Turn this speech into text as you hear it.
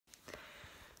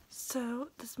So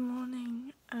this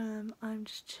morning I'm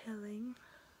just chilling.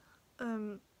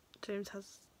 James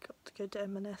has got to go to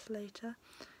M&S later,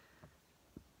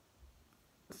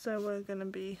 so we're gonna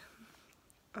be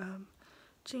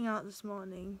chilling out this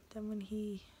morning. Then when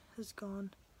he has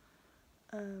gone,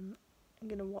 I'm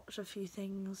gonna watch a few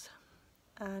things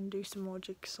and do some more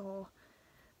jigsaw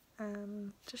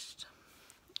and just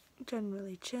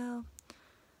generally chill.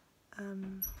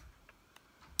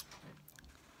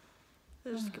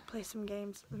 I'll just go play some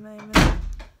games at the moment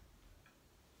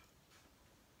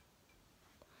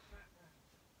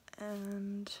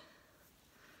and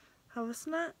have a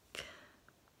snack.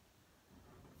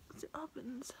 Is it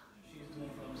ovens?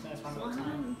 So we're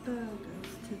having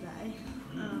burgers today.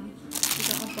 We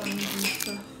got our buns and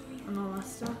stuff and all that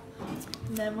stuff.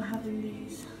 And then we're having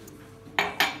these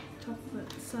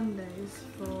chocolate sundaes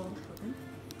for pudding.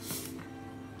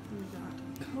 We've got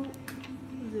Coke,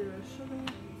 0 sugar.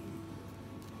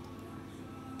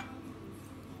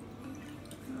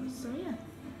 So yeah.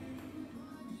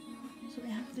 So we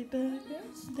have the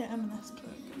burgers, the M&S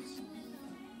burgers.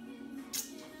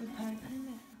 With peri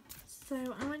peri. So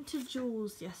I went to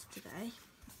joules yesterday,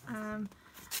 and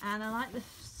I like the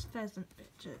pheasant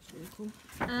picture, it's really cool.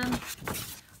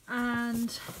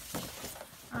 And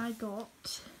I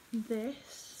got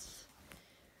this,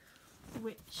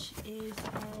 which is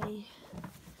a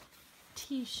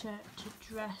t-shirt to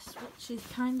dress, which is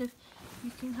kind of,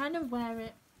 you can kind of wear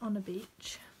it on a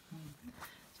beach.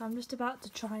 So I'm just about to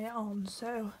try it on,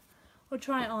 so we'll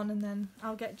try it on and then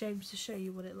I'll get James to show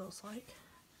you what it looks like.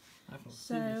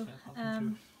 So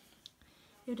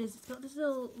it is, it's got this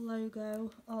little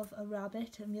logo of a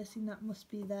rabbit. I'm guessing that must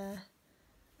be their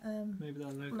maybe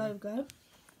their logo.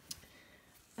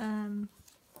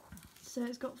 So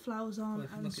it's got flowers on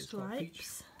and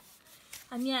stripes.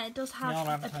 And yeah, it does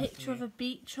have a picture of a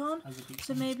beach on,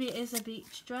 so maybe it is a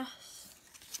beach dress.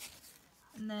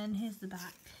 And then here's the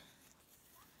back.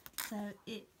 So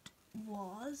it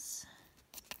was,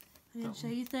 I'm going to show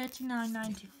you,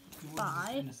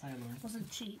 $39.95. Wasn't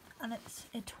cheap, and it's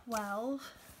a 12.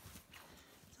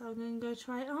 So I'm going to go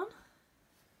try it on.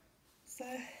 So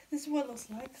this is what it looks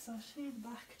like, so I'll show you the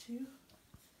back too.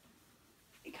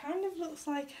 It kind of looks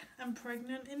like I'm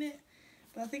pregnant in it,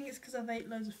 but I think it's because I've ate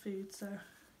loads of food, so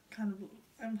I'm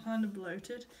kind of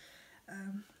bloated.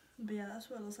 But yeah, that's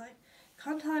what it looks like.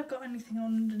 Can't tell I've got anything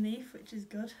on underneath, which is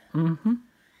good.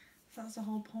 That's the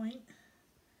whole point.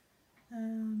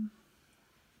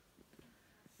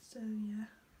 So yeah,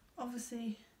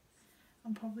 obviously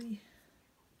I'm probably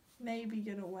maybe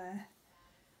gonna wear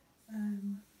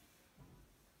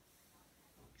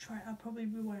I'll probably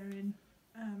be wearing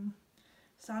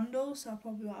sandals, so I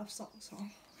probably won't have socks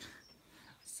on.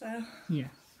 So yeah.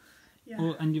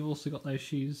 Oh, and you've also got those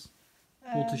shoes,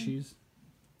 water shoes.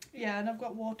 Yeah, and I've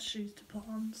got water shoes to put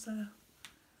on, so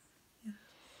yeah.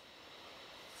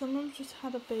 Someone's just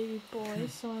had a baby boy,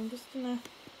 so I'm just gonna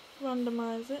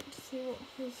randomise it to see what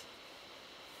his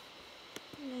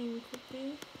name could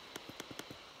be.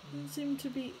 Doesn't seem to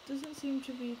be,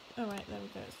 oh right, there we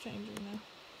go, it's changing now.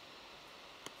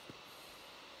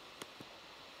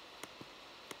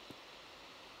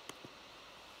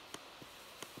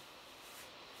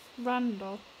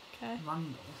 Randall, okay.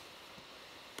 Randall?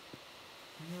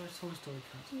 I know a Toy Story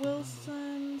character.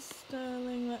 Wilson,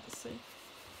 Sterling, let's see.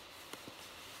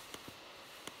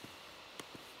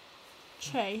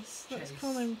 Chase, let's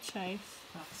call him Chase.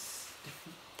 That's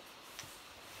different.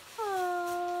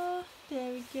 Ah,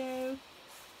 there we go.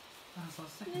 That's our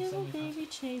second Little son baby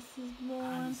Chase is born.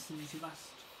 And since we last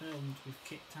filmed, we've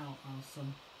kicked out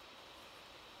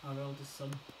our eldest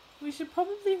son. We should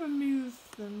probably remove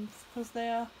them because they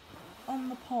are on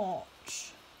the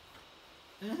porch.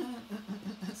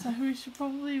 So we should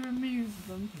probably remove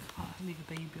them. You can't leave a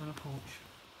baby on a porch.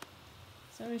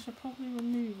 So we should probably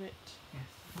remove it. Yes,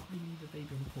 you can't leave a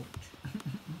baby on a porch.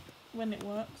 When it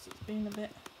works, it's been a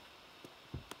bit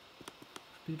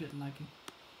laggy.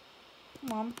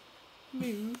 Come on,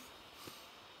 move.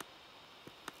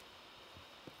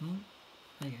 Oh,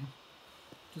 there you go.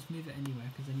 Just move it anywhere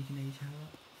because then you can age her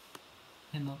up.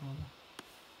 Him up rather.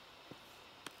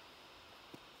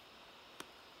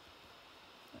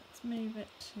 Let's move it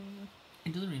to...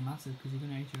 It doesn't really matter because you're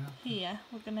going to age her up. Here,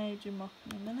 we're going to age him up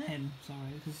in a minute. Him,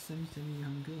 sorry, because it's only a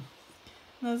young girl.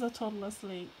 There's a toddler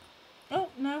asleep. Oh,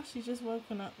 no, she's just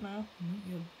woken up now. Meet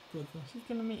your brother. She's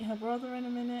going to meet her brother in a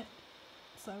minute.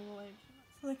 So we'll age him up.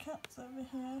 So the cat's over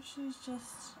here, she's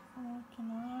just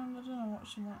walking around. I don't know what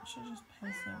she wants, she's just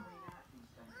pacing.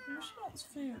 Maybe she wants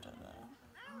food, I don't know.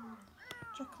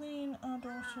 Jacqueline, our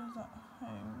daughter's at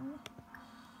home.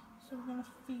 So we're going to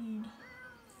feed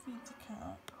the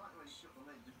cat.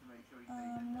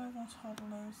 my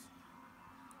toddlers.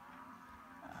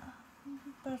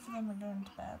 Both of them are going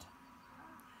to bed.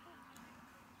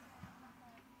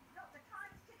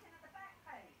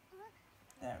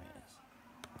 There he is.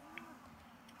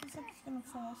 Looks like he's going to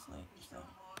fall asleep, so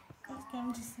let's get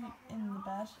him to sleep in the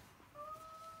bed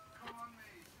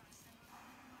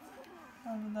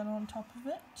rather than on top of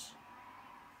it.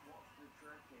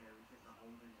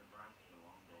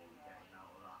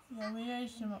 Yeah, we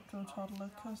aged him up to a toddler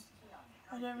because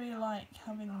I don't really like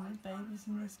having them as babies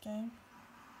in this game.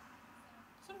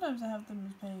 Sometimes I have them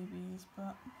as babies,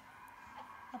 but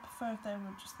I prefer if they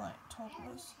were just like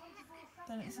toddlers.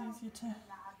 Then it's easier to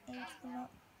age them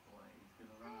up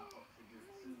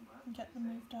and get them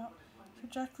moved out. So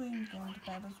Jacqueline's going to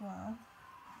bed as well.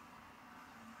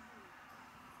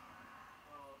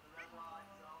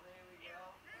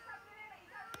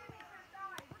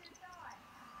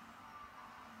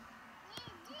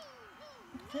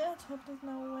 Okay, our toddler's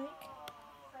now awake.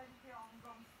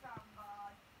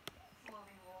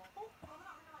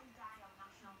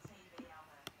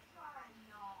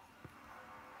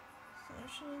 So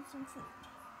she needs some food.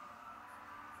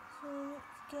 So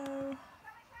let's go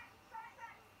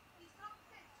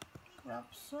grab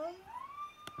some.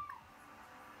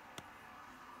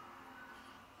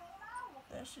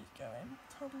 There she's going,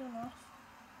 toddling off.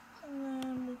 And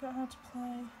then we got her to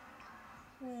play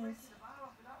with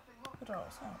the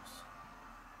doll's house.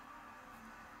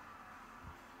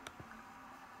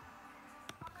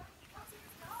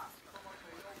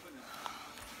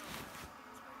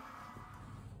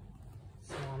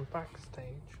 So I'm backstage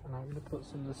and I'm going to put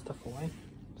some of the stuff away.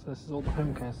 So this is all the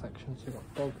home care section, so you've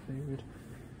got dog food,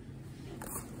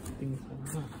 things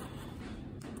like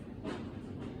that.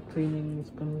 Cleaning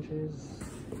sponges,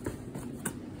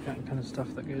 that kind of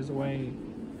stuff that goes away.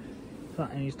 So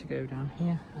that needs to go down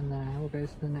here, and then we'll go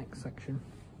to the next section.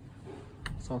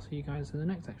 So I'll see you guys in the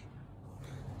next section.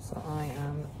 So I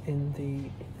am in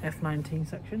the F19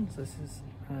 section. So this is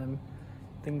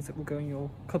things that will go in your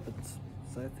cupboards.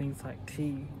 So things like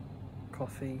tea,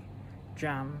 coffee,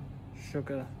 jam,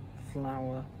 sugar,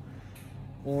 flour,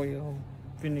 oil,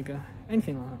 vinegar,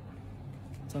 anything like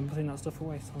that. So I'm putting that stuff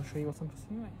away, so I'll show you what I'm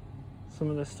putting away. Some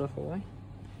of this stuff away.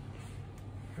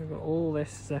 We've got all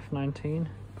this F19,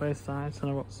 both sides, and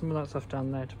I've got some of that stuff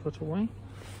down there to put away.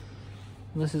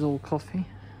 And this is all coffee.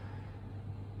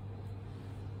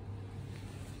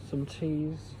 Some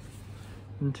teas,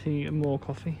 and tea and more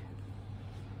coffee.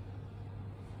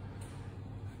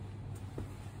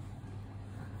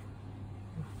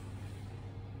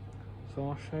 So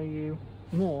I'll show you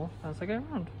more as I go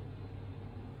around.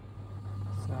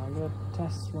 So I'm going to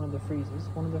test one of the freezers.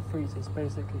 One of the freezers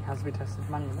basically has to be tested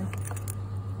manually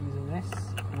using this,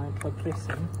 and I plug this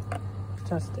in to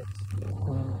test it.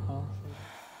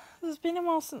 It's been a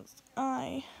while since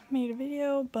I made a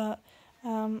video, but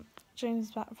James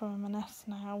is back from M&S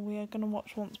now. We are going to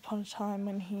watch Once Upon a Time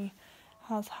when he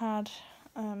has had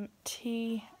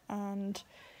tea and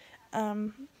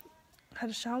had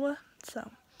a shower.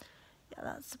 So yeah,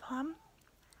 that's the plan.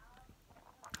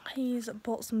 He's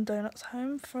bought some donuts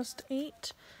home for us to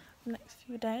eat the next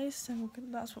few days, so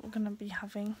that's what we're going to be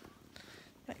having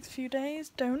next few days,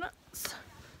 donuts.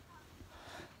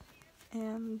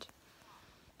 And